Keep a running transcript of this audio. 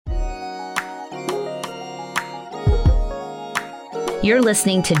You're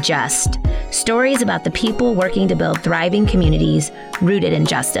listening to Just, stories about the people working to build thriving communities rooted in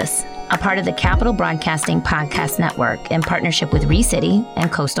justice, a part of the Capital Broadcasting Podcast Network in partnership with ReCity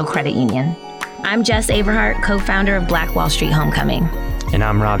and Coastal Credit Union. I'm Jess Averhart, co-founder of Black Wall Street Homecoming. And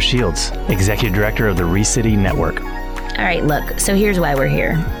I'm Rob Shields, executive director of the ReCity Network. All right, look, so here's why we're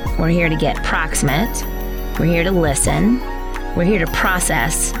here. We're here to get proximate, we're here to listen, we're here to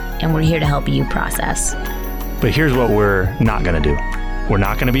process, and we're here to help you process. But here's what we're not going to do. We're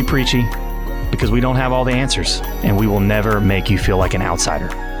not going to be preachy because we don't have all the answers, and we will never make you feel like an outsider.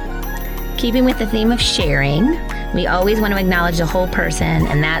 Keeping with the theme of sharing, we always want to acknowledge the whole person,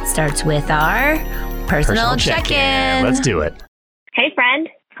 and that starts with our personal check-in. Let's do it. Hey, friend.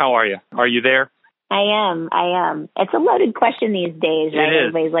 How are you? Are you there? I am. It's a loaded question these days, right?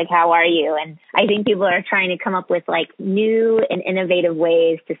 Everybody's like, how are you? And I think people are trying to come up with like new and innovative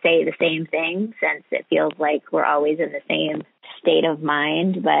ways to say the same thing, since it feels like we're always in the same state of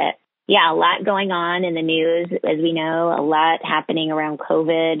mind. But yeah, a lot going on in the news, as we know, a lot happening around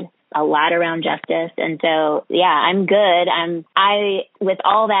COVID, a lot around justice. And so, yeah, I'm good. I, with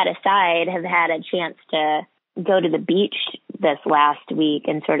all that aside, have had a chance to go to the beach this last week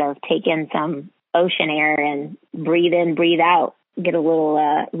and sort of take in some ocean air and breathe in, breathe out, get a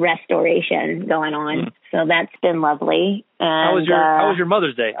little restoration going on. So that's been lovely. And, how was your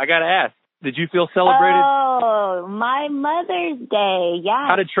Mother's Day? I got to ask, did you feel celebrated? Oh, my Mother's Day. Yeah.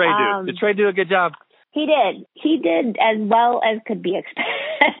 How did Trey do? Did Trey do a good job? He did as well as could be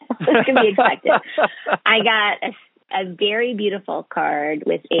expected. I got a very beautiful card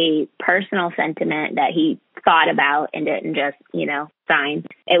with a personal sentiment that he thought about and didn't just, sign.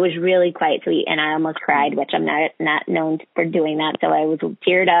 It was really quite sweet, and I almost cried, which I'm not known for doing that. So I was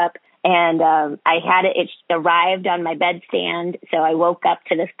teared up, and I had it arrived on my bedstand. So I woke up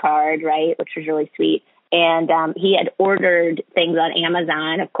to this card, right, which was really sweet. And he had ordered things on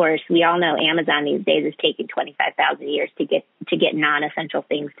Amazon. Of course, we all know Amazon these days is taking 25,000 years to get non-essential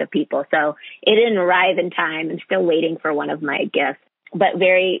things to people. So it didn't arrive in time. I'm still waiting for one of my gifts, but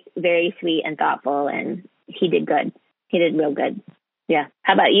very, very sweet and thoughtful. And he did good. He did real good. Yeah.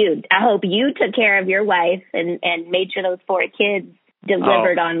 How about you? I hope you took care of your wife and made sure those 4 kids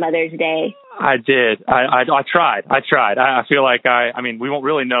delivered on Mother's Day. I did. I tried. I feel like we won't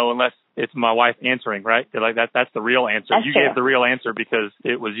really know unless it's my wife answering, right? Like that's the real answer. That's you true. Gave the real answer because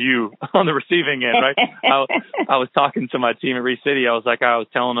it was you on the receiving end, right? I was talking to my team at ReCity. I was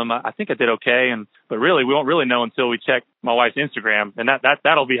telling them I think I did okay, but really we won't really know until we check my wife's Instagram, and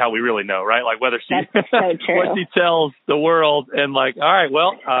that'll be how we really know, right? Like whether she that's so true. what she tells the world, and like, all right,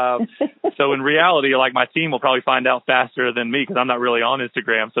 well, so in reality, like my team will probably find out faster than me because I'm not really on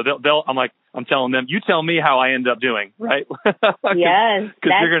Instagram. So I'm telling them, you tell me how I end up doing, right? Yes,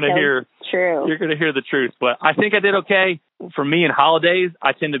 because you're going to hear. True. You're going to hear the truth. But I think I did okay. For me in holidays,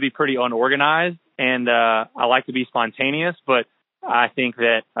 I tend to be pretty unorganized, and I like to be spontaneous. But I think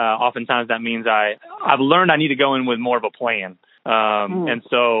that oftentimes that means I've learned I need to go in with more of a plan. And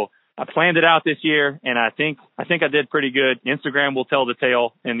so I planned it out this year, and I think I did pretty good. Instagram will tell the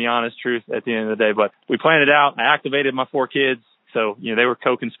tale and the honest truth at the end of the day. But we planned it out. I activated my 4 kids. So, they were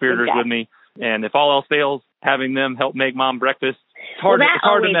co-conspirators with me. And if all else fails, having them help make mom breakfast, it's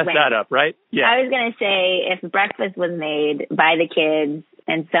hard to mess that up, right? Yeah. I was going to say, if breakfast was made by the kids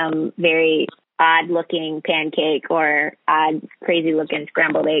and some very odd-looking pancake or odd, crazy-looking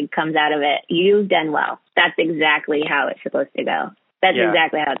scrambled egg comes out of it, you've done well. That's exactly how it's supposed to go. That's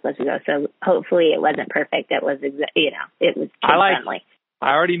exactly how it's supposed to go. So hopefully it wasn't perfect. It was, it was kid-friendly.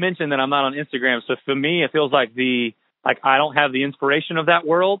 I already mentioned that I'm not on Instagram. So for me, it feels like I don't have the inspiration of that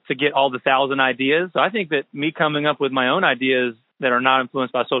world to get all the 1,000 ideas. So I think that me coming up with my own ideas that are not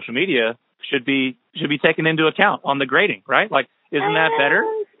influenced by social media should be taken into account on the grading, right? Like, isn't that better,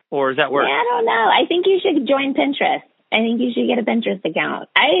 or is that worse? I don't know. I think you should join Pinterest. I think you should get a Pinterest account.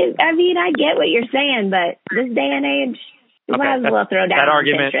 I get what you're saying, but this day and age, you might as well throw down that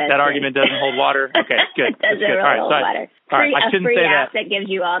argument. Pinterest. That argument doesn't hold water. Okay, good. It doesn't really hold water. All right, I shouldn't say app that. that gives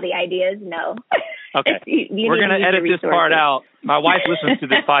you all the ideas. No. Okay. We're going to edit this part out. My wife listens to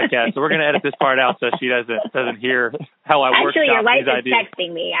this podcast, so we're going to edit this part out so she doesn't hear how I work. Actually, your wife is ideas.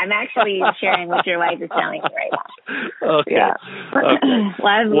 texting me. I'm actually sharing what your wife is telling me right now. Okay. Yeah. Okay.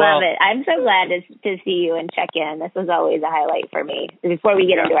 Well, I love it. I'm so glad to see you and check in. This was always a highlight for me. Before we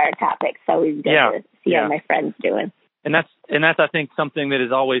get into our topics, it's always good to see how my friend's doing. And that's I think something that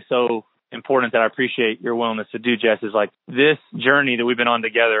is always so important that I appreciate your willingness to do, Jess, is like this journey that we've been on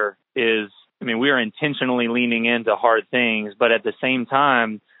together is, we are intentionally leaning into hard things, but at the same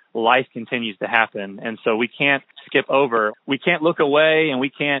time, life continues to happen. And so we can't skip over. We can't look away, and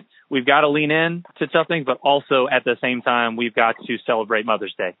we've got to lean in to tough things, but also at the same time, we've got to celebrate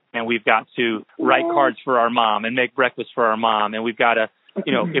Mother's Day, and we've got to write cards for our mom and make breakfast for our mom. And we've got to,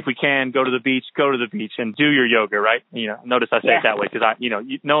 if we can, go to the beach and do your yoga, right? Notice I say it that way because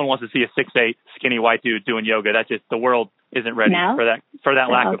no one wants to see a 6'8" skinny white dude doing yoga. That's just, the world isn't ready for that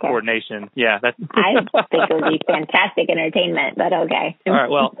lack of coordination. Yeah. I think it would be fantastic entertainment, but okay. All right.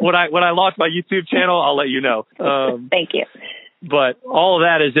 Well, when I launch my YouTube channel, I'll let you know. Thank you. But all of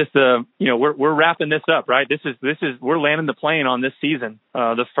that is just we're wrapping this up, right? This is we're landing the plane on this season,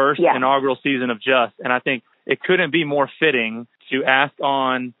 the first inaugural season of Just, and I think it couldn't be more fitting to ask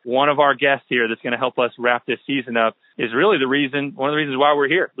on one of our guests here that's going to help us wrap this season up. Is really one of the reasons why we're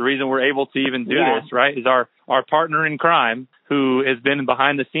here. The reason we're able to even do this, right, is our partner in crime who has been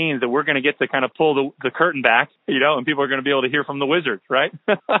behind the scenes, that we're going to get to kind of pull the curtain back, and people are going to be able to hear from the wizard, right?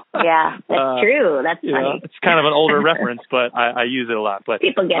 Yeah, that's true. That's funny. It's kind of an older reference, but I use it a lot. But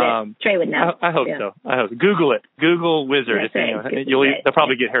people get it. Trey would know. I hope so. I hope. Google it. Google wizard. They'll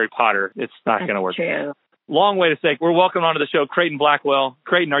probably get Harry Potter. It's not going to work. True. Long way to say, we're welcome onto the show, Creighton Blackwell.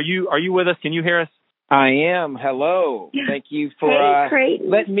 Creighton, are you with us? Can you hear us? I am. Hello. Thank you for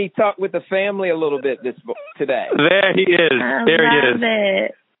letting me talk with the family a little bit today. There he is. There he is.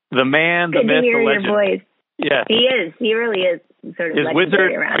 It. The man, the myth, the legend. Your voice. Yeah. He is. He really is. Sort of is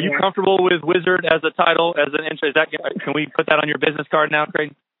Wizard? Are you comfortable with Wizard as a title, as an intro? Can we put that on your business card now,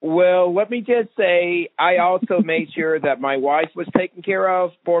 Creighton? Well, let me just say, I also made sure that my wife was taken care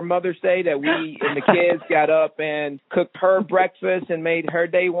of for Mother's Day, that we and the kids got up and cooked her breakfast and made her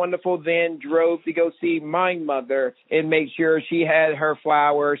day wonderful, then drove to go see my mother and make sure she had her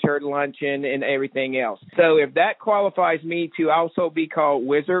flowers, her luncheon, and everything else. So if that qualifies me to also be called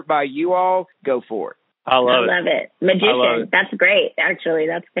Wizard by you all, go for it. I love it. Magician. That's great. Actually,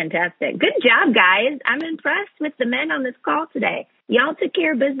 that's fantastic. Good job, guys. I'm impressed with the men on this call today. Y'all took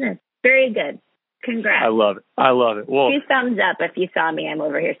care of business. Very good. Congrats. I love it. Well, 2 thumbs up. If you saw me, I'm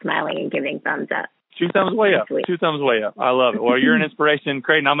over here smiling and giving thumbs up. 2 thumbs way up. Sweet. 2 thumbs way up. I love it. Well, you're an inspiration,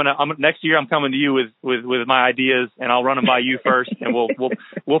 Creighton. Next year I'm coming to you with my ideas, and I'll run them by you first, and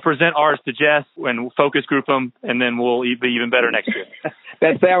we'll present ours to Jess and we'll focus group them, and then we'll be even better next year.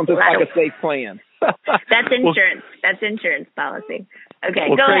 That sounds just like a safe plan. That's insurance. That's insurance policy. Okay,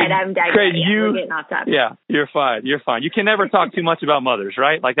 go ahead. I'm digressing. We're getting off topic. Yeah, you're fine. You can never talk too much about mothers,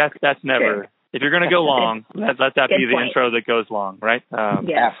 right? Like that's never. True. If you're going to go long, let that be the intro that goes long, right?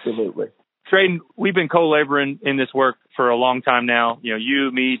 Absolutely. Creighton, we've been co-laboring in this work for a long time now.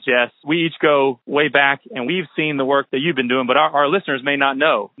 You, me, Jess, we each go way back, and we've seen the work that you've been doing, but our listeners may not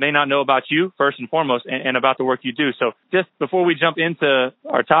know about you first and foremost, and about the work you do. So just before we jump into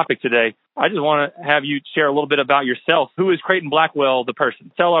our topic today, I just want to have you share a little bit about yourself. Who is Creighton Blackwell, the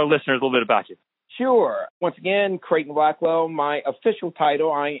person? Tell our listeners a little bit about you. Sure. Once again, Creighton Blackwell, my official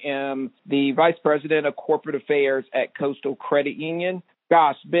title, I am the Vice President of Corporate Affairs at Coastal Credit Union.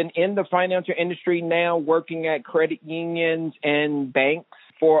 Gosh, been in the financial industry now, working at credit unions and banks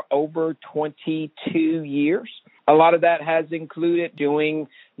for over 22 years. A lot of that has included doing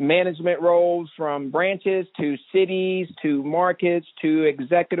management roles from branches to cities to markets to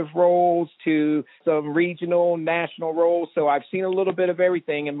executive roles to some regional, national roles. So I've seen a little bit of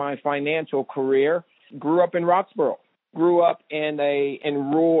everything in my financial career. Grew up in Roxborough. Grew up in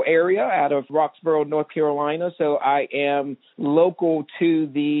rural area out of Roxborough, North Carolina. So I am local to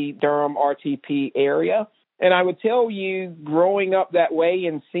the Durham RTP area. And I would tell you, growing up that way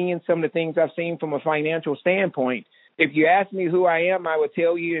and seeing some of the things I've seen from a financial standpoint, if you ask me who I am, I would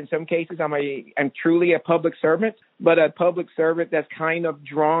tell you in some cases I'm truly a public servant, but a public servant that's kind of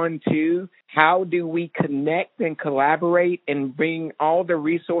drawn to how do we connect and collaborate and bring all the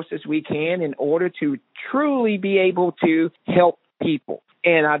resources we can in order to truly be able to help people.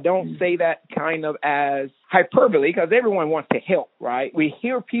 And I don't say that kind of as hyperbole, because everyone wants to help, right? We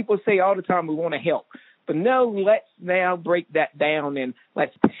hear people say all the time we want to help. But no, let's now break that down and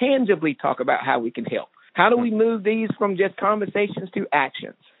let's tangibly talk about how we can help. How do we move these from just conversations to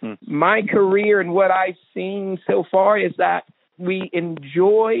actions? My career and what I've seen so far is that we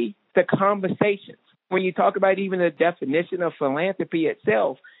enjoy the conversations. When you talk about even the definition of philanthropy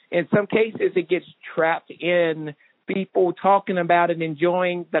itself, in some cases it gets trapped in people talking about and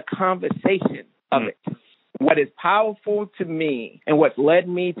enjoying the conversation of it. What is powerful to me and what's led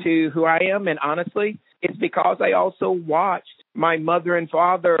me to who I am, and honestly, it's because I also watched my mother and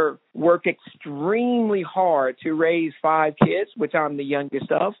father work extremely hard to raise 5 kids, which I'm the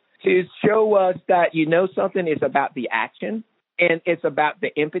youngest of, to show us that, something is about the action. And it's about the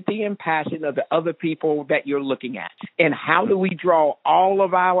empathy and passion of the other people that you're looking at. And how do we draw all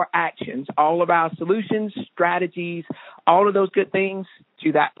of our actions, all of our solutions, strategies, all of those good things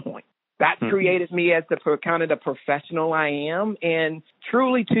to that point? That created me as the kind of the professional I am, and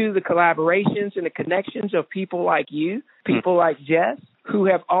truly to the collaborations and the connections of people like you, people like Jess, who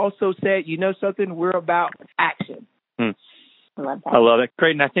have also said, you know something, we're about action. I love it.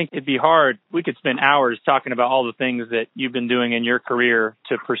 Creighton, I think it'd be hard. We could spend hours talking about all the things that you've been doing in your career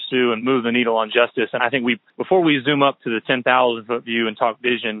to pursue and move the needle on justice. And I think before we zoom up to the 10,000-foot view and talk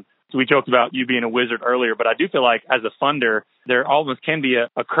vision, so we joked about you being a wizard earlier, but I do feel like as a funder, there almost can be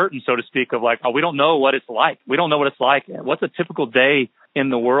a curtain, so to speak, of like, oh, we don't know what it's like. We don't know what it's like. What's a typical day in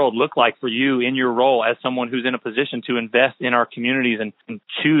the world look like for you in your role as someone who's in a position to invest in our communities and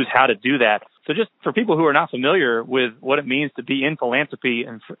choose how to do that? So just for people who are not familiar with what it means to be in philanthropy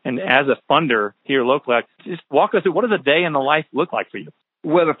and as a funder here locally, just walk us through, what does a day in the life look like for you?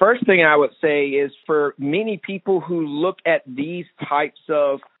 Well, the first thing I would say is for many people who look at these types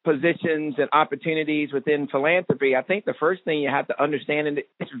of positions and opportunities within philanthropy, I think the first thing you have to understand is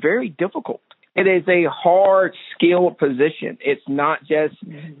it's very difficult. It is a hard, skilled position. It's not just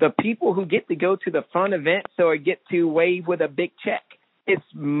the people who get to go to the fun events or get to wave with a big check. It's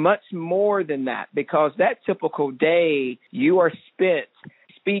much more than that, because that typical day you are spent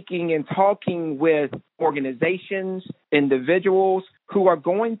speaking and talking with organizations, individuals who are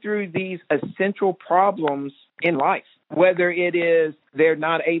going through these essential problems in life, whether it is they're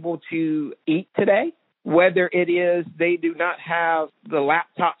not able to eat today, whether it is they do not have the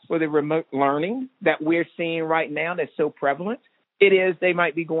laptops for the remote learning that we're seeing right now that's so prevalent. It is they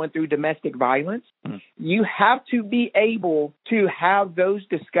might be going through domestic violence. You have to be able to have those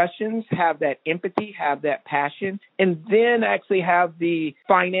discussions, have that empathy, have that passion, and then actually have the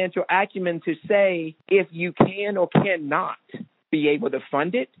financial acumen to say if you can or cannot be able to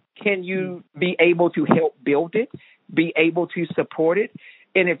fund it, can you be able to help build it, be able to support it?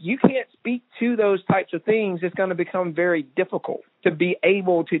 And if you can't speak to those types of things, it's going to become very difficult to be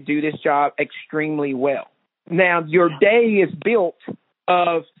able to do this job extremely well. Now, your day is built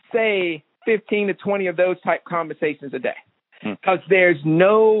of, say, 15 to 20 of those type conversations a day, because there's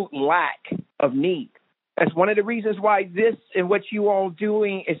no lack of need. That's one of the reasons why this and what you all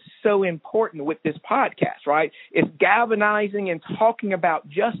doing is so important with this podcast, right? It's galvanizing and talking about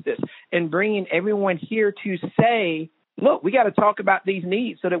justice and bringing everyone here to say, look, we got to talk about these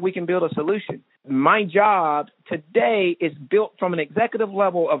needs so that we can build a solution. My job today is built from an executive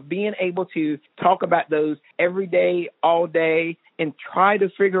level of being able to talk about those every day, all day, and try to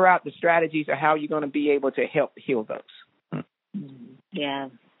figure out the strategies of how you're going to be able to help heal those. Yeah,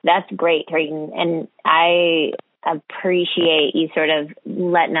 that's great, Creighton. And I appreciate you sort of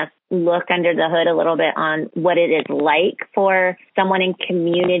letting us look under the hood a little bit on what it is like for someone in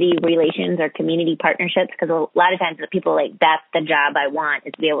community relations or community partnerships, because a lot of times the people are like, that's the job I want,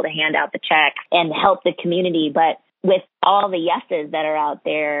 is to be able to hand out the check and help the community. But with all the yeses that are out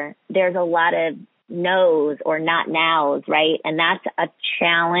there, there's a lot of no's or not nows, right? And that's a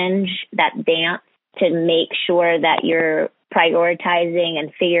challenge, that dance, to make sure that you're prioritizing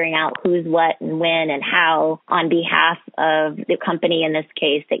and figuring out who's what and when and how on behalf of the company, in this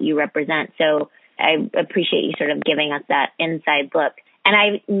case, that you represent. So I appreciate you sort of giving us that inside look. And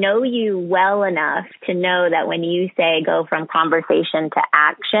I know you well enough to know that when you say go from conversation to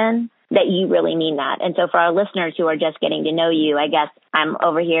action, that you really mean that. And so for our listeners who are just getting to know you, I guess I'm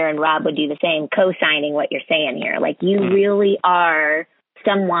over here, and Rob would do the same, co-signing what you're saying here. Like, you really are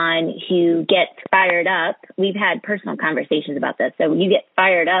someone who gets fired up. We've had personal conversations about this. So you get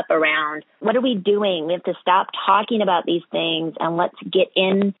fired up around, what are we doing? We have to stop talking about these things and let's get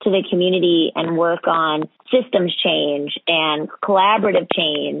into the community and work on systems change and collaborative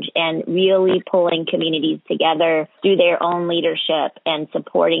change and really pulling communities together through their own leadership and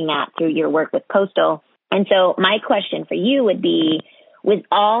supporting that through your work with Coastal. And so my question for you would be, with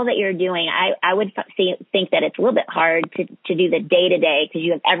all that you're doing, I would think that it's a little bit hard to do the day-to-day, because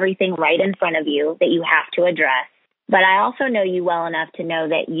you have everything right in front of you that you have to address. But I also know you well enough to know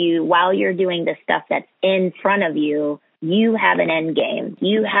that you, while you're doing the stuff that's in front of you, you have an end game.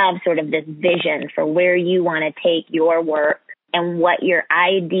 You have sort of this vision for where you want to take your work and what your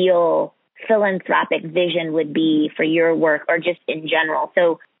ideal philanthropic vision would be for your work, or just in general.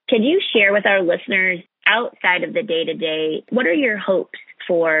 So could you share with our listeners, outside of the day-to-day, what are your hopes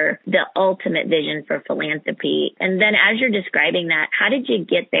for the ultimate vision for philanthropy? And then as you're describing that, how did you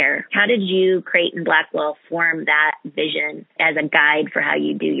get there? How did you, Creighton Blackwell, form that vision as a guide for how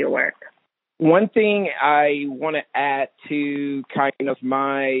you do your work? One thing I want to add to kind of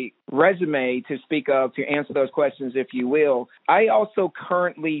my resume to speak of, to answer those questions, if you will, I also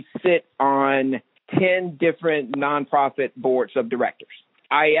currently sit on 10 different nonprofit boards of directors.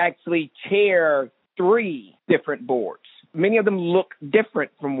 I actually chair 3 different boards. Many of them look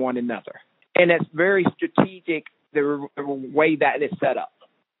different from one another, and it's very strategic, the way that is set up.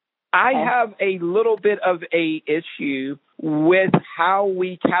 I have a little bit of a issue with how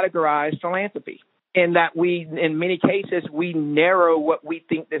we categorize philanthropy, in that we, in many cases, we narrow what we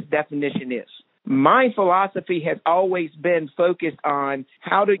think this definition is. My philosophy has always been focused on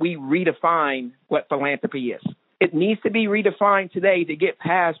how do we redefine what philanthropy is. It needs to be redefined today to get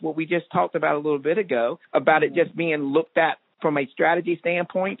past what we just talked about a little bit ago, about it just being looked at from a strategy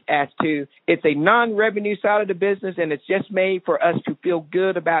standpoint as to it's a non-revenue side of the business and it's just made for us to feel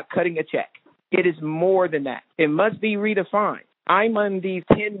good about cutting a check. It is more than that. It must be redefined. I'm on these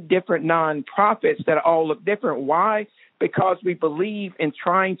 10 different nonprofits that all look different. Why? Because we believe in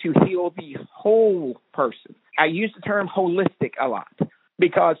trying to heal the whole person. I use the term holistic a lot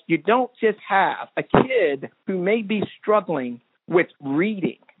because you don't just have a kid who may be struggling with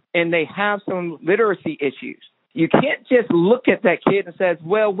reading and they have some literacy issues. You can't just look at that kid and say,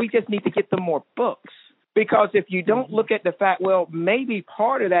 well, we just need to get them more books. Because if you don't look at the fact, well, maybe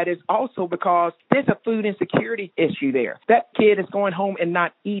part of that is also because there's a food insecurity issue there. That kid is going home and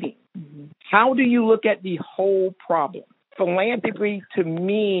not eating. How do you look at the whole problem? Philanthropy, to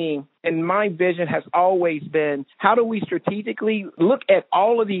me, and my vision has always been, how do we strategically look at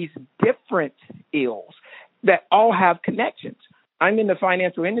all of these different ills that all have connections? I'm in the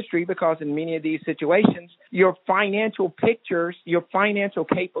financial industry because in many of these situations, your financial pictures, your financial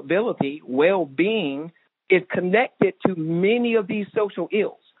capability, well-being is connected to many of these social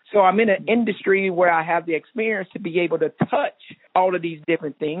ills. So I'm in an industry where I have the experience to be able to touch all of these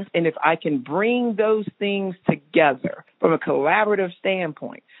different things. And if I can bring those things together from a collaborative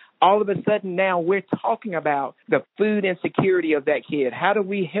standpoint, all of a sudden now we're talking about the food insecurity of that kid. How do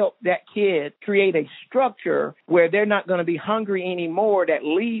we help that kid create a structure where they're not going to be hungry anymore that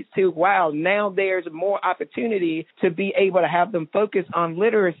leads to, wow, now there's more opportunity to be able to have them focus on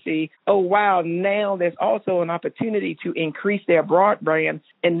literacy. Oh, wow, now there's also an opportunity to increase their broadband.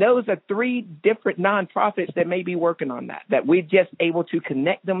 And those are 3 different nonprofits that may be working on that we're just able to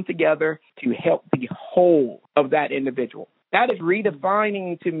connect them together to help the whole of that individual. That is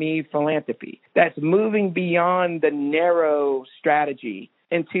redefining, to me, philanthropy. That's moving beyond the narrow strategy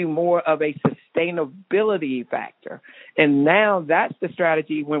into more of a sustainability factor. And now that's the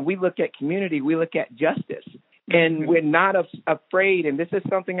strategy. When we look at community, we look at justice. And we're not afraid, and this is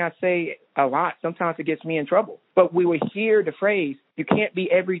something I say a lot. Sometimes it gets me in trouble. But we will hear the phrase, you can't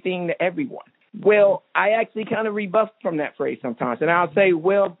be everything to everyone. Well, I actually kind of rebuff from that phrase sometimes. And I'll say,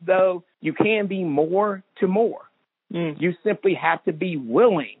 well, though, you can be more to more. You simply have to be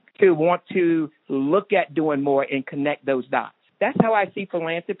willing to want to look at doing more and connect those dots. That's how I see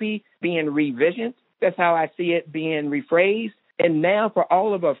philanthropy being revisioned. That's how I see it being rephrased. And now for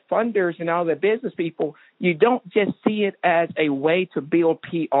all of our funders and all the business people, you don't just see it as a way to build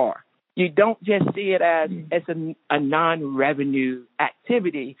PR. You don't just see it as a non-revenue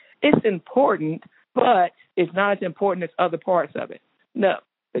activity. It's important, but it's not as important as other parts of it. No.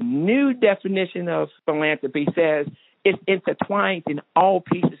 The new definition of philanthropy says it's intertwined in all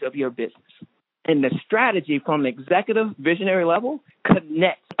pieces of your business. And the strategy from the executive visionary level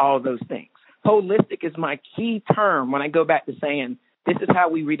connects all those things. Holistic is my key term when I go back to saying, this is how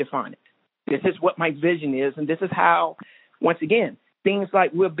we redefine it. This is what my vision is. And this is how, once again, things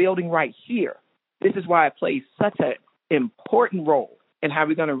like we're building right here. This is why it plays such an important role in how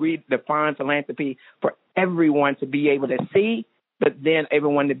we're going to redefine philanthropy for everyone to be able to see, but then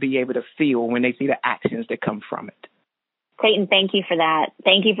everyone to be able to feel when they see the actions that come from it. Clayton, thank you for that.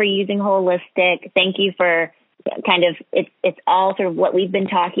 Thank you for using holistic. Thank you for kind of, it's all sort of what we've been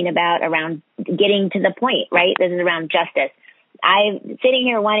talking about around getting to the point, right? This is around justice. I'm sitting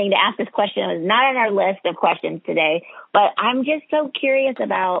here wanting to ask this question. It was not on our list of questions today, but I'm just so curious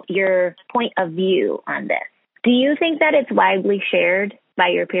about your point of view on this. Do you think that it's widely shared by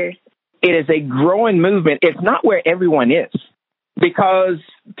your peers? It is a growing movement. It's not where everyone is. Because,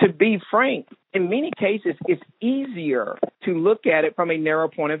 to be frank, in many cases, it's easier to look at it from a narrow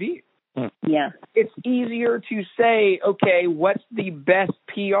point of view. Yeah. It's easier to say, okay, what's the best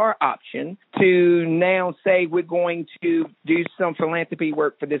PR option to now say we're going to do some philanthropy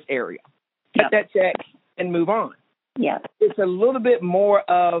work for this area. Get that check and move on. Yeah. It's a little bit more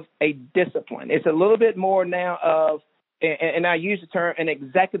of a discipline. It's a little bit more now of, and I use the term, an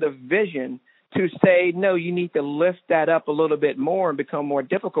executive vision to say, no, you need to lift that up a little bit more and become more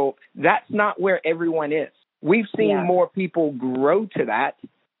difficult. That's not where everyone is. We've seen more people grow to that.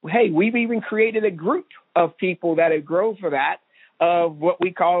 Hey, we've even created a group of people that have grown for that, of what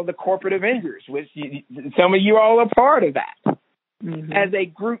we call the corporate Avengers, which some of you all are part of that. Mm-hmm. As a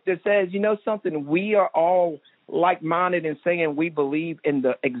group that says, you know something, we are all like-minded in saying we believe in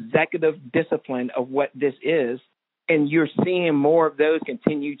the executive discipline of what this is. And you're seeing more of those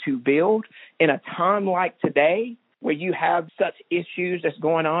continue to build in a time like today, where you have such issues that's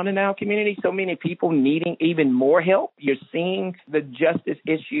going on in our community, so many people needing even more help. You're seeing the justice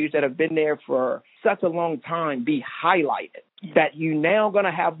issues that have been there for such a long time be highlighted, that you now going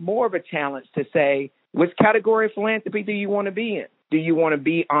to have more of a challenge to say, which category of philanthropy do you want to be in? Do you want to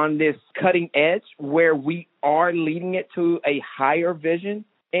be on this cutting edge where we are leading it to a higher vision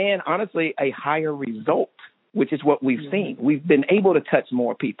and, honestly, a higher result, which is what we've seen? We've been able to touch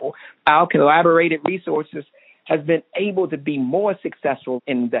more people. Our collaborated resources has been able to be more successful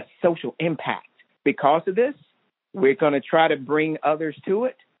in the social impact. Because of this, we're going to try to bring others to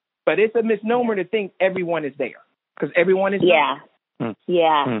it. But it's a misnomer to think everyone is there, because everyone is not.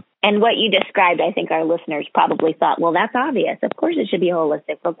 And what you described, I think our listeners probably thought, well, that's obvious. Of course it should be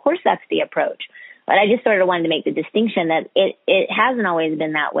holistic. Of course that's the approach. But I just sort of wanted to make the distinction that it hasn't always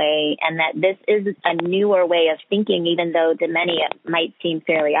been that way, and that this is a newer way of thinking, even though to many it might seem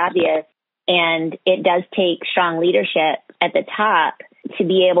fairly obvious. And it does take strong leadership at the top to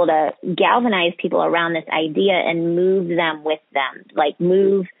be able to galvanize people around this idea and move them with them, like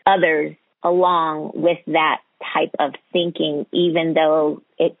move others along with that type of thinking, even though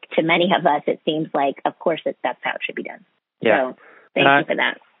to many of us, it seems like, of course, that's how it should be done. Yeah. So thank you for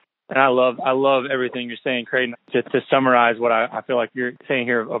that. And I love everything you're saying, Creighton. Just to summarize what I feel like you're saying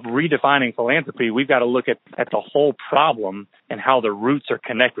here of redefining philanthropy, we've got to look at the whole problem and how the roots are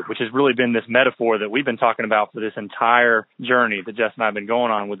connected, which has really been this metaphor that we've been talking about for this entire journey that Jess and I have been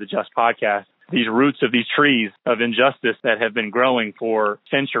going on with the Just podcast. These roots of these trees of injustice that have been growing for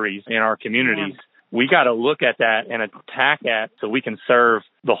centuries in our communities. Yeah. We got to look at that and attack that so we can serve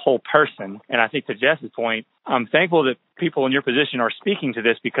the whole person. And I think to Jess's point, I'm thankful that people in your position are speaking to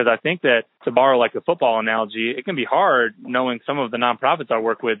this, because I think that, to borrow like a football analogy, it can be hard knowing some of the nonprofits I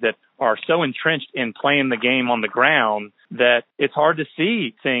work with that are so entrenched in playing the game on the ground that it's hard to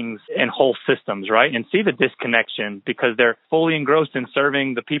see things in whole systems, right? And see the disconnection because they're fully engrossed in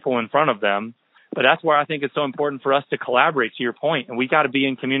serving the people in front of them. But that's where I think it's so important for us to collaborate, to your point. And we got to be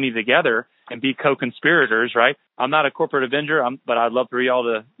in community together and be co-conspirators, right? I'm not a corporate Avenger, but I'd love for y'all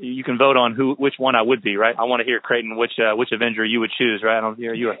to, you can vote on which one I would be, right? I want to hear, Creighton, which Avenger you would choose, right? Are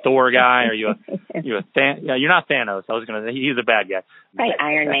you a Thor guy? Are you a you're not Thanos. I was going to say, he's a bad guy. Right,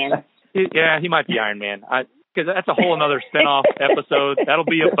 Iron Man. Yeah, he might be Iron Man. Because that's a whole another spinoff episode. That'll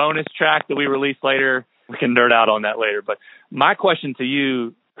be a bonus track that we release later. We can nerd out on that later. But my question to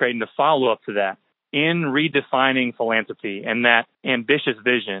you, Creighton, to follow up to that, in redefining philanthropy and that ambitious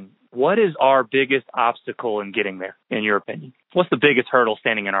vision, what is our biggest obstacle in getting there, in your opinion? What's the biggest hurdle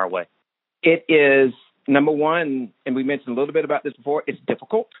standing in our way? It is, number one, and we mentioned a little bit about this before, it's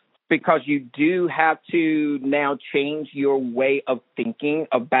difficult because you do have to now change your way of thinking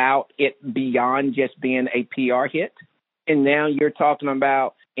about it beyond just being a PR hit. And now you're talking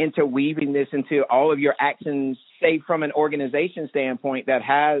about interweaving this into all of your actions, say from an organization standpoint that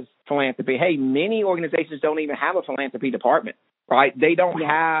has philanthropy. Hey, many organizations don't even have a philanthropy department, right? They don't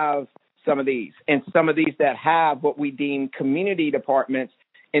have some of these. And some of these that have what we deem community departments,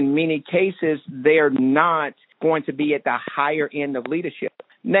 in many cases, they're not going to be at the higher end of leadership.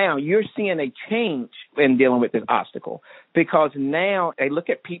 Now, you're seeing a change in dealing with this obstacle because now they look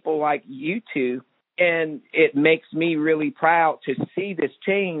at people like you two, and it makes me really proud to see this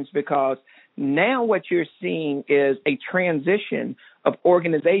change because now what you're seeing is a transition of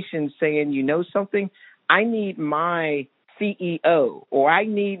organizations saying, you know something, I need my CEO or I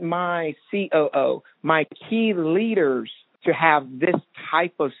need my COO, my key leaders to have this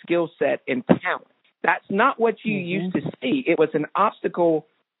type of skill set and talent. That's not what you used to see. It was an obstacle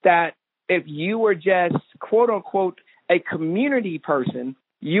that if you were just, quote unquote, a community person,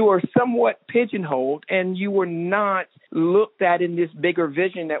 you were somewhat pigeonholed and you were not looked at in this bigger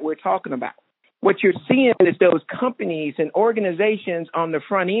vision that we're talking about. What you're seeing is those companies and organizations on the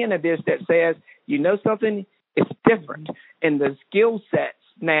front end of this that says, you know something, it's different. And the skill sets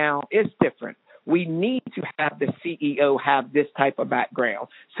now is different. We need to have the CEO have this type of background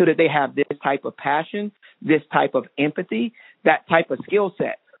so that they have this type of passion, this type of empathy, that type of skill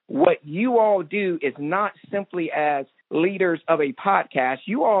set. What you all do is not simply as leaders of a podcast.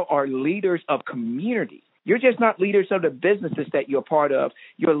 You all are leaders of community. You're just not leaders of the businesses that you're part of.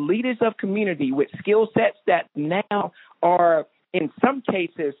 You're leaders of community with skill sets that now are, in some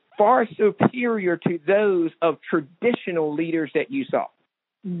cases, far superior to those of traditional leaders that you saw.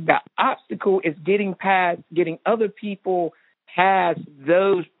 The obstacle is getting other people past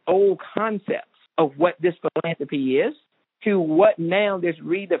those old concepts of what this philanthropy is to what now is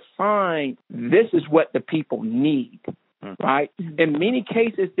redefined. This is what the people need, right? In many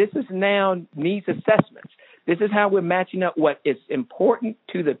cases, this is now needs assessments. This is how we're matching up what is important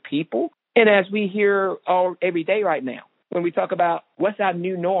to the people. And as we hear every day right now, when we talk about what's our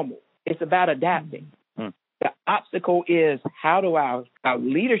new normal, it's about adapting. The obstacle is how do our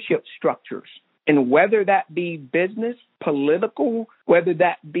leadership structures, and whether that be business, political, whether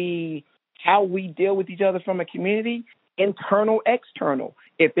that be how we deal with each other from a community, internal, external.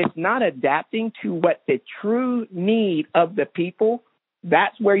 If it's not adapting to what the true need of the people,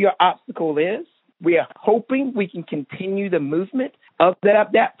 that's where your obstacle is. We are hoping we can continue the movement of that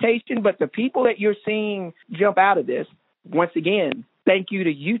adaptation, but the people that you're seeing jump out of this, once again, thank you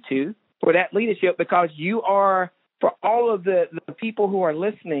to you two for that leadership, because you are, for all of the people who are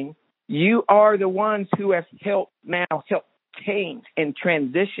listening, you are the ones who have helped change and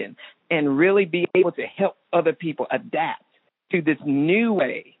transition and really be able to help other people adapt to this new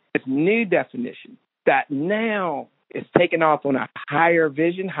way, this new definition that now is taking off on a higher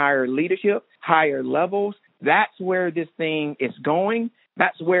vision, higher leadership, higher levels. That's where this thing is going.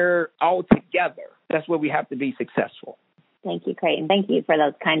 That's where all together, that's where we have to be successful. Thank you, Creighton. Thank you for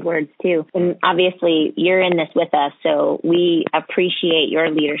those kind words, too. And obviously, you're in this with us, so we appreciate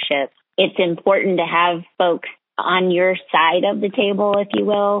your leadership. It's important to have folks on your side of the table, if you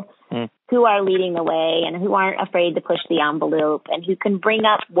will, who are leading the way and who aren't afraid to push the envelope and who can bring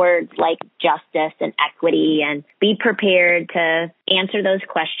up words like justice and equity and be prepared to answer those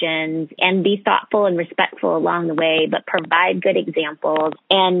questions and be thoughtful and respectful along the way, but provide good examples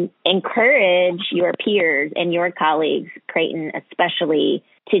and encourage your peers and your colleagues, Creighton especially,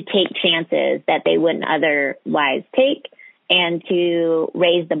 to take chances that they wouldn't otherwise take, and to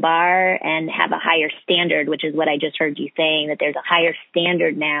raise the bar and have a higher standard, which is what I just heard you saying, that there's a higher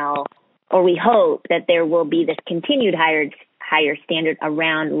standard now, or we hope that there will be this continued higher standard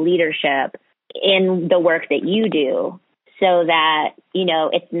around leadership in the work that you do, so that, you know,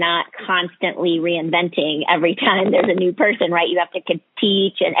 it's not constantly reinventing every time there's a new person, right? You have to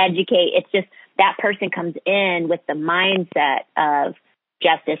teach and educate. It's just that person comes in with the mindset of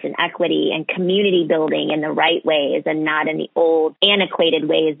justice and equity and community building in the right ways and not in the old antiquated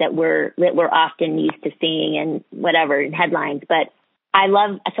ways that we're often used to seeing in whatever in headlines. But I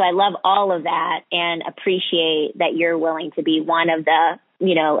love all of that and appreciate that you're willing to be one of the,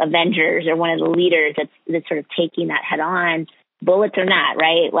 you know, Avengers or one of the leaders that's sort of taking that head on, bullets or not,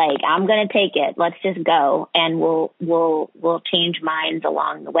 right? Like, I'm going to take it. Let's just go, and we'll change minds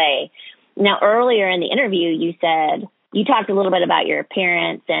along the way. Now, earlier in the interview, you talked a little bit about your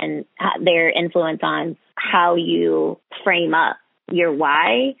parents and their influence on how you frame up your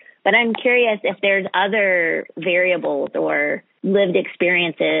why, but I'm curious if there's other variables or lived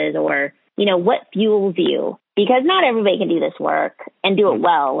experiences or, you know, what fuels you? Because not everybody can do this work and do it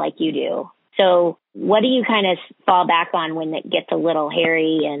well like you do. So what do you kind of fall back on when it gets a little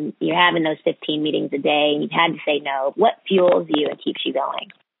hairy and you're having those 15 meetings a day and you've had to say no? What fuels you and keeps you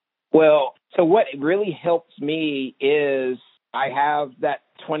going? Well, so what really helps me is I have that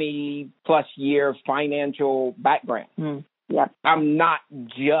 20 plus year financial background. Yep. I'm not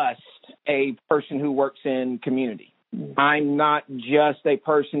just a person who works in community. I'm not just a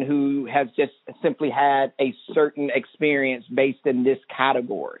person who has just simply had a certain experience based in this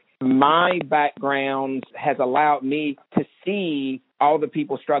category. My background has allowed me to see all the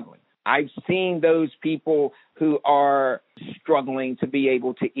people struggling. I've seen those people who are struggling to be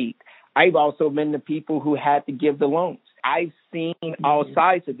able to eat. I've also been the people who had to give the loans. I've seen all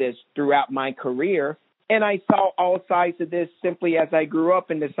sides of this throughout my career, and I saw all sides of this simply as I grew up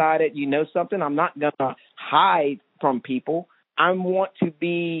and decided, you know something, I'm not going to hide from people. I want to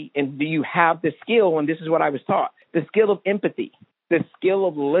be, and do you have the skill, and this is what I was taught, the skill of empathy, the skill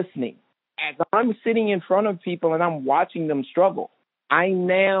of listening. As I'm sitting in front of people and I'm watching them struggle, I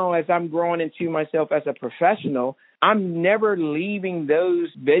now, as I'm growing into myself as a professional, I'm never leaving those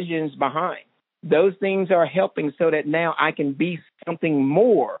visions behind. Those things are helping so that now I can be something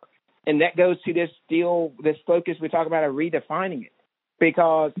more. And that goes to this focus we talk about of redefining it.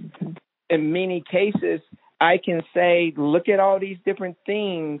 Because in many cases, I can say, look at all these different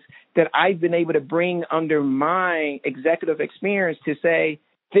things that I've been able to bring under my executive experience to say,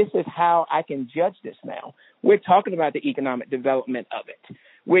 this is how I can judge this now. We're talking about the economic development of it.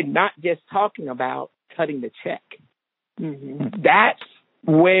 We're not just talking about cutting the check. Mm-hmm. That's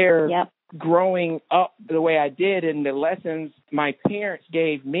where growing up the way I did and the lessons my parents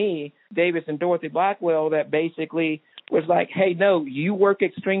gave me, Davis and Dorothy Blackwell, that basically was like, hey, no, you work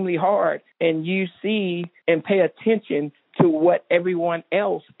extremely hard and you see and pay attention to what everyone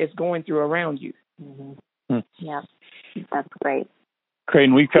else is going through around you. Mm-hmm. Yeah, that's great.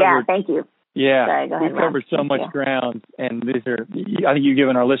 Creighton, we've covered. Yeah, thank you. Yeah, sorry, go ahead, we've covered so Thank much you. ground, and I think you've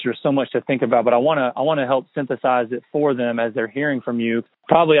given our listeners so much to think about. But I want to help synthesize it for them as they're hearing from you.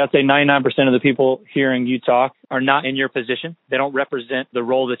 Probably, I'd say 99% of the people hearing you talk are not in your position. They don't represent the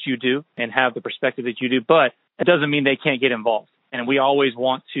role that you do and have the perspective that you do. But it doesn't mean they can't get involved. And we always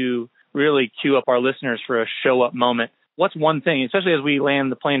want to really cue up our listeners for a show up moment. What's one thing, especially as we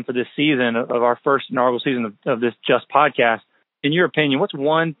land the plane for this season of our first inaugural season of this Just podcast? In your opinion, what's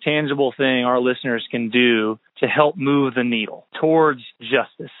one tangible thing our listeners can do to help move the needle towards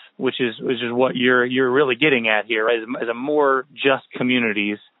justice, which is what you're really getting at here, right? As a more just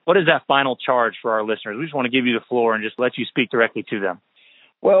communities? What is that final charge for our listeners? We just want to give you the floor and just let you speak directly to them.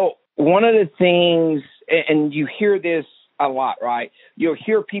 Well, one of the things, and you hear this a lot, right? You'll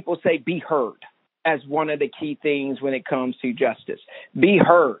hear people say, be heard, as one of the key things when it comes to justice. Be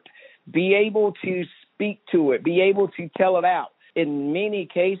heard. Be able to speak to it. Be able to tell it out. In many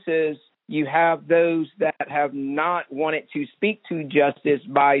cases, you have those that have not wanted to speak to justice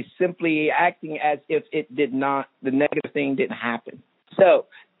by simply acting as if the negative thing didn't happen. So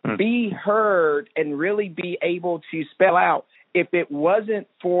be heard and really be able to spell out. If it wasn't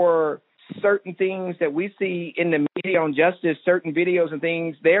for certain things that we see in the media on justice, certain videos and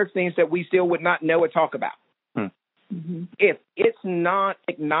things, there are things that we still would not know or talk about. Mm-hmm. If it's not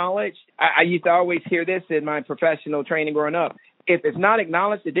acknowledged, I used to always hear this in my professional training growing up. If it's not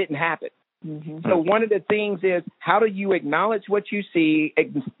acknowledged, it didn't happen. Mm-hmm. So one of the things is, how do you acknowledge what you see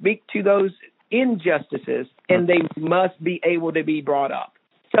and speak to those injustices, and they must be able to be brought up.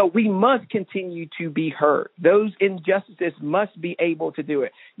 So we must continue to be heard. Those injustices must be able to do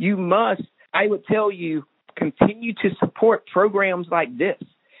it. You must, I would tell you, continue to support programs like this.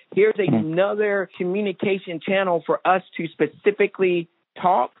 Here's another communication channel for us to specifically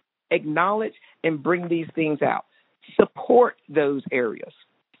talk, acknowledge, and bring these things out. Support those areas.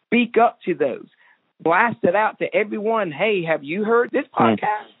 Speak up to those. Blast it out to everyone. Hey, have you heard this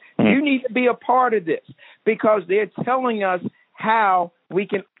podcast? You need to be a part of this, because they're telling us how we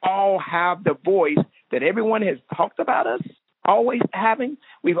can all have the voice that everyone has talked about us always having.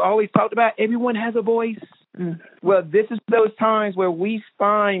 We've always talked about everyone has a voice. Well, this is those times where we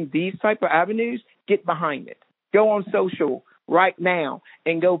find these type of avenues, get behind it. Go on social right now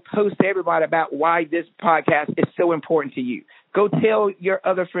and go post to everybody about why this podcast is so important to you. Go tell your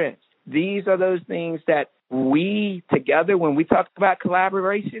other friends. These are those things that we together, when we talk about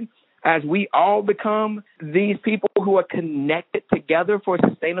collaboration, as we all become these people who are connected together for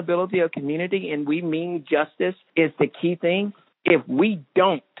sustainability of community, and we mean justice is the key thing. If we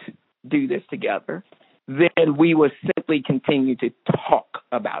don't do this together, then we will simply continue to talk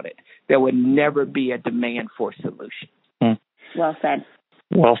about it. There would never be a demand for solution. Well said.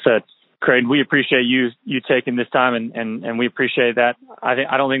 Well said. Creighton, we appreciate you taking this time, and we appreciate that.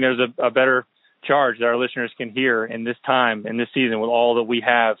 I don't think there's a better charge that our listeners can hear in this time, in this season, with all that we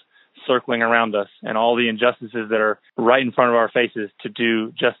have circling around us and all the injustices that are right in front of our faces, to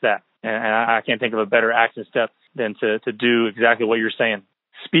do just that. And I can't think of a better action step than to do exactly what you're saying.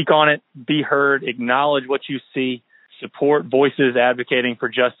 Speak on it, be heard, acknowledge what you see, support voices advocating for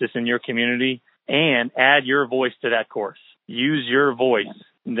justice in your community, and add your voice to that chorus. Use your voice.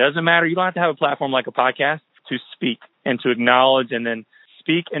 It doesn't matter. You don't have to have a platform like a podcast to speak and to acknowledge, and then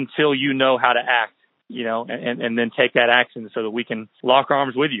speak until you know how to act, and then take that action so that we can lock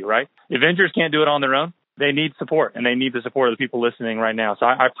arms with you, right? The Avengers can't do it on their own. They need support, and they need the support of the people listening right now. So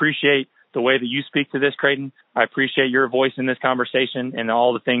I appreciate the way that you speak to this, Creighton. I appreciate your voice in this conversation and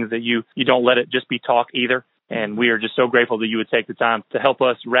all the things that you don't let it just be talk either. And we are just so grateful that you would take the time to help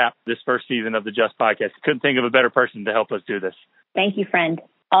us wrap this first season of the Just Podcast. Couldn't think of a better person to help us do this. Thank you, friend.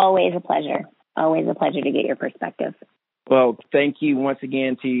 Always a pleasure. Always a pleasure to get your perspective. Well, thank you once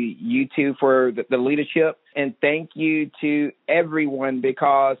again to you two for the leadership. And thank you to everyone,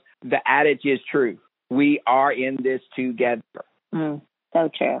 because the adage is true. We are in this together. So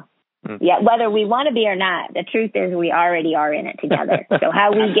true. Yeah, whether we want to be or not, the truth is we already are in it together. So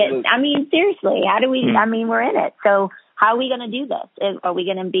how we get, seriously, how do we, we're in it. So how are we going to do this? Is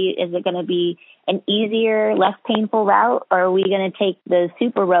it going to be an easier, less painful route? Or are we going to take the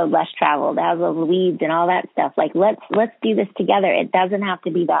super road less traveled, has the weeds and all that stuff? Like, let's do this together. It doesn't have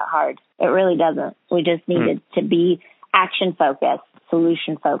to be that hard. It really doesn't. We just need it to be action focused,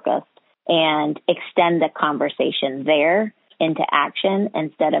 solution focused, and extend the conversation there into action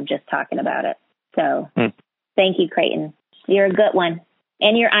instead of just talking about it. So thank you, Creighton. You're a good one.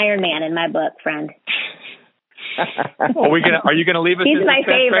 And you're Iron Man in my book, friend. Are you gonna leave us? He's in my suspense,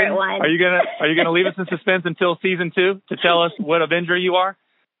 favorite Creighton? one. Are you gonna leave us in suspense until season 2 to tell us what Avenger you are?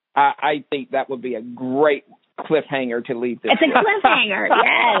 I think that would be a great cliffhanger to leave this. It's a cliffhanger.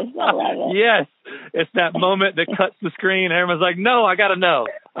 Yes, I love it. Yes, it's that moment that cuts the screen. Everyone's like, "No, I gotta know.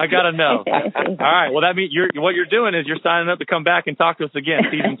 I gotta know." All right. Well, that means what you're doing is you're signing up to come back and talk to us again,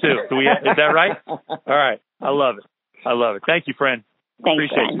 season 2. Is that right? All right. I love it. Thank you, friend. Thanks,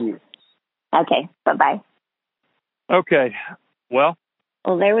 Appreciate friend. you. Okay. Bye-bye. Okay. Well,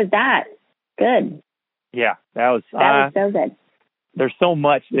 there was that. Good. Yeah, that was so good. There's so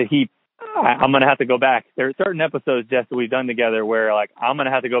much that I'm going to have to go back. There are certain episodes, Jess, that we've done together where like I'm going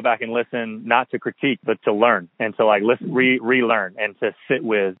to have to go back and listen, not to critique, but to learn and to like listen, relearn and to sit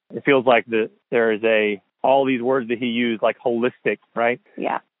with. It feels like there is all these words that he used, like holistic, right?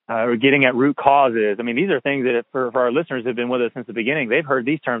 Yeah. Or getting at root causes. I mean, these are things that for our listeners who've been with us since the beginning, they've heard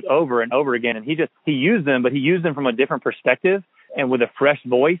these terms over and over again. And he used them, but he used them from a different perspective and with a fresh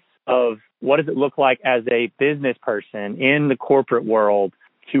voice of what does it look like as a business person in the corporate world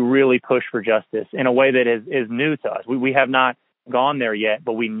to really push for justice in a way that is new to us. We have not gone there yet,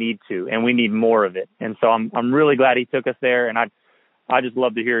 but we need to, and we need more of it. And so I'm really glad he took us there. And I just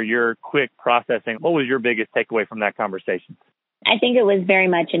love to hear your quick processing. What was your biggest takeaway from that conversation? I think it was very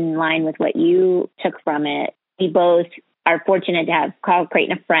much in line with what you took from it. We both are fortunate to have called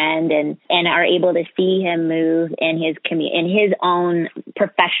Creighton a friend and are able to see him move in his own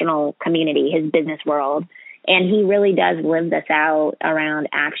professional community, his business world. And he really does live this out around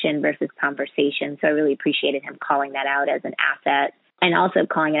action versus conversation. So I really appreciated him calling that out as an asset and also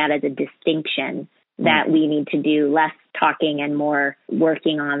calling it out as a distinction that we need to do less talking and more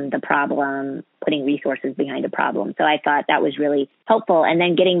working on the problem, putting resources behind a problem. So I thought that was really helpful. And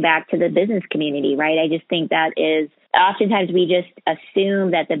then getting back to the business community, right? I just think that is oftentimes we just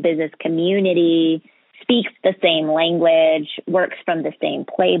assume that the business community speaks the same language, works from the same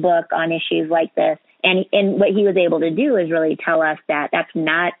playbook on issues like this. And what he was able to do is really tell us that that's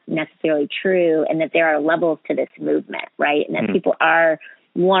not necessarily true and that there are levels to this movement, right? And that people are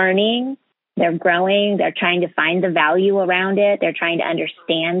learning, they're growing, they're trying to find the value around it, they're trying to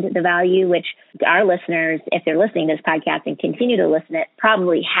understand the value, which our listeners, if they're listening to this podcast and continue to listen, it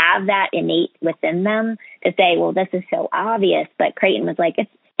probably have that innate within them to say, well, this is so obvious. But Creighton was like,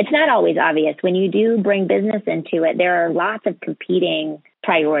 it's not always obvious. When you do bring business into it, there are lots of competing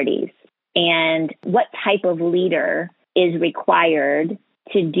priorities. And what type of leader is required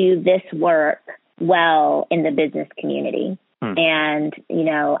to do this work well in the business community? And,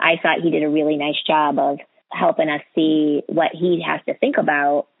 I thought he did a really nice job of helping us see what he has to think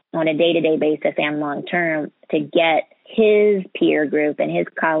about on a day-to-day basis and long-term to get his peer group and his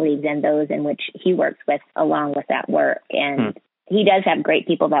colleagues and those in which he works with along with that work. And he does have great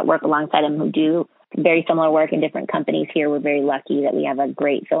people that work alongside him who do very similar work in different companies here. We're very lucky that we have a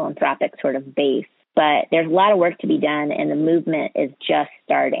great philanthropic sort of base. But there's a lot of work to be done, and the movement is just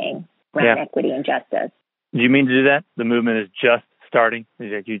starting around equity and justice. Do you mean to do that? The movement is just starting? You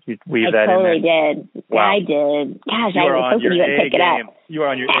weave I that totally in there? did. Wow. I did. Gosh, you I was hoping you would pick it up. You are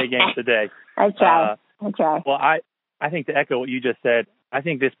on your A game today. I try. Well, I think to echo what you just said, I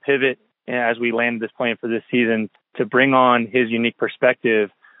think this pivot as we land this plan for this season to bring on his unique perspective,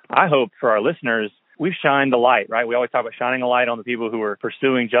 I hope for our listeners, we've shined the light, right? We always talk about shining a light on the people who are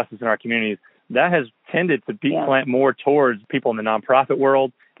pursuing justice in our communities. That has tended to be plant more towards people in the nonprofit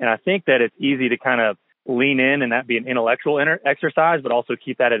world. And I think that it's easy to kind of lean in and that be an intellectual exercise, but also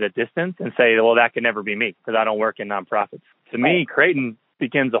keep that at a distance and say, well, that can never be me because I don't work in nonprofits. To me, Creighton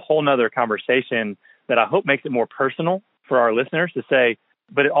begins a whole nother conversation that I hope makes it more personal for our listeners to say,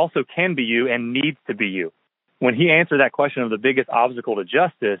 but it also can be you and needs to be you. When he answered that question of the biggest obstacle to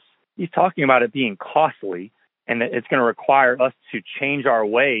justice, he's talking about it being costly and that it's going to require us to change our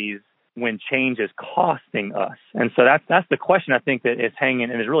ways when change is costing us. And so that's the question I think that is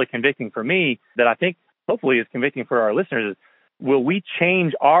hanging and is really convicting for me, that I think hopefully is convicting for our listeners, is will we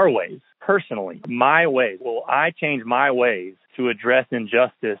change our ways personally, my ways? Will I change my ways to address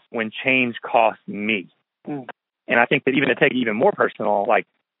injustice when change costs me? And I think that even to take it even more personal, like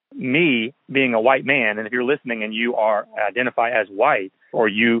me being a white man, and if you're listening and you are identify as white, or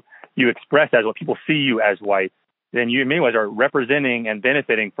you express as what people see you as white, then you in many ways are representing and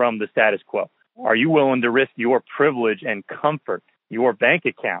benefiting from the status quo. Are you willing to risk your privilege and comfort, your bank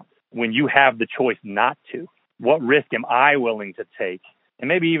account, when you have the choice not to? What risk am I willing to take? And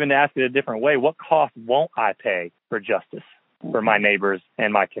maybe even to ask it a different way, what cost won't I pay for justice? for my neighbors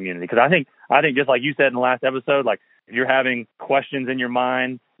and my community. Because I think just like you said in the last episode, like if you're having questions in your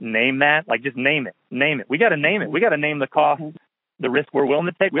mind, name that. Like just name it. We got to name it. We got to name the cost, the risk we're willing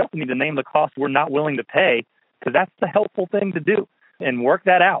to take. We also need to name the cost we're not willing to pay, because that's the helpful thing to do, and work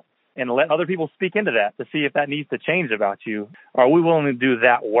that out and let other people speak into that to see if that needs to change about you. Are we willing to do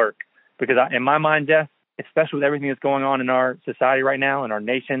that work? Because in my mind, Jeff, especially with everything that's going on in our society right now, in our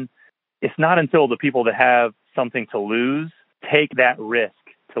nation, it's not until the people that have something to lose take that risk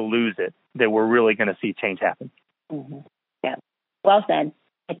to lose it that we're really going to see change happen. Mm-hmm. Yeah. Well said.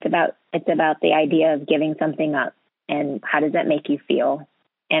 It's about the idea of giving something up, and how does that make you feel?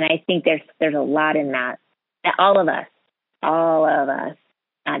 And I think there's a lot in that all of us,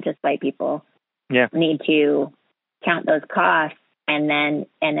 not just white people, need to count those costs and then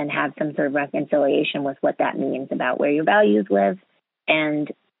have some sort of reconciliation with what that means about where your values live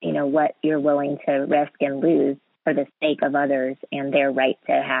and, what you're willing to risk and lose for the sake of others and their right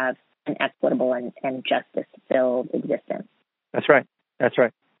to have an equitable and justice-filled existence. That's right.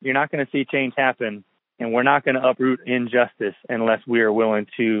 You're not going to see change happen, and we're not going to uproot injustice unless we are willing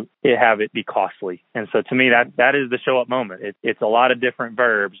to have it be costly. And so to me, that is the show up moment. It's a lot of different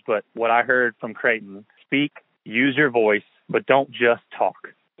verbs, but what I heard from Creighton: speak, use your voice, but don't just talk.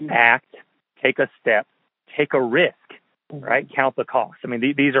 Act, take a step, take a risk, right? Count the cost. I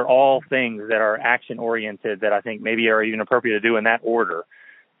mean, these are all things that are action-oriented that I think maybe are even appropriate to do in that order.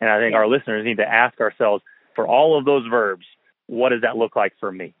 And I think our listeners need to ask ourselves, for all of those verbs, what does that look like for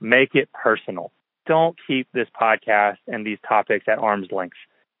me? Make it personal. Don't keep this podcast and these topics at arm's length.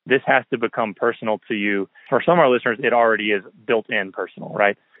 This has to become personal to you. For some of our listeners, it already is built-in personal,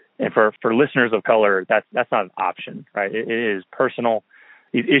 right? And for listeners of color, that's not an option, right? It is personal.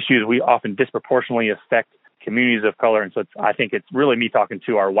 These issues, we often disproportionately affect communities of color. And so I think it's really me talking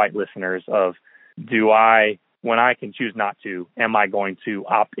to our white listeners of, when I can choose not to, am I going to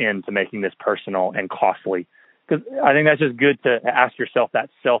opt in to making this personal and costly? Because I think that's just good to ask yourself that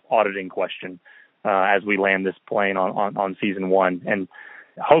self-auditing question as we land this plane on season 1, and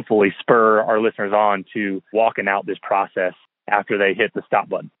hopefully spur our listeners on to walking out this process after they hit the stop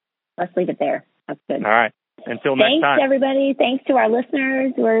button. Let's leave it there. That's good. All right. Until next time. Thanks, everybody. Thanks to our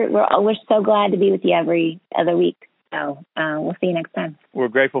listeners. We're so glad to be with you every other week. So we'll see you next time. We're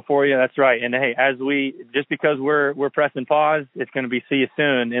grateful for you. That's right. And hey, just because we're pressing pause, it's going to be see you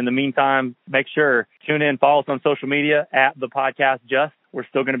soon. In the meantime, make sure tune in, follow us on social media at the podcast Just. We're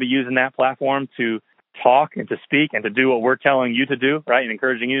still going to be using that platform to talk and to speak and to do what we're telling you to do, right? And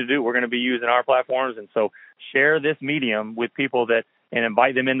encouraging you to do. We're going to be using our platforms. And so share this medium with people and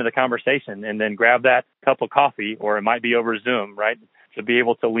invite them into the conversation, and then grab that cup of coffee, or it might be over Zoom, right? To be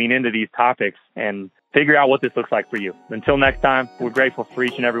able to lean into these topics and figure out what this looks like for you. Until next time, we're grateful for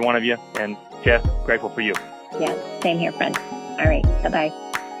each and every one of you. And Jeff, grateful for you. Yeah, same here, friend. All right, bye-bye.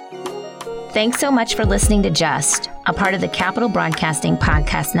 Thanks so much for listening to Just, a part of the Capital Broadcasting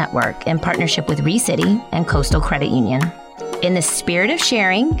Podcast Network in partnership with ReCity and Coastal Credit Union. In the spirit of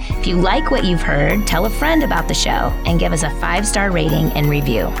sharing, if you like what you've heard, tell a friend about the show and give us a 5-star rating and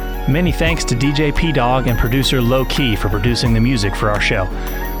review. Many thanks to DJ P-Dog and producer Low Key for producing the music for our show.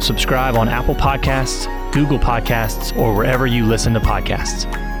 Subscribe on Apple Podcasts, Google Podcasts, or wherever you listen to podcasts.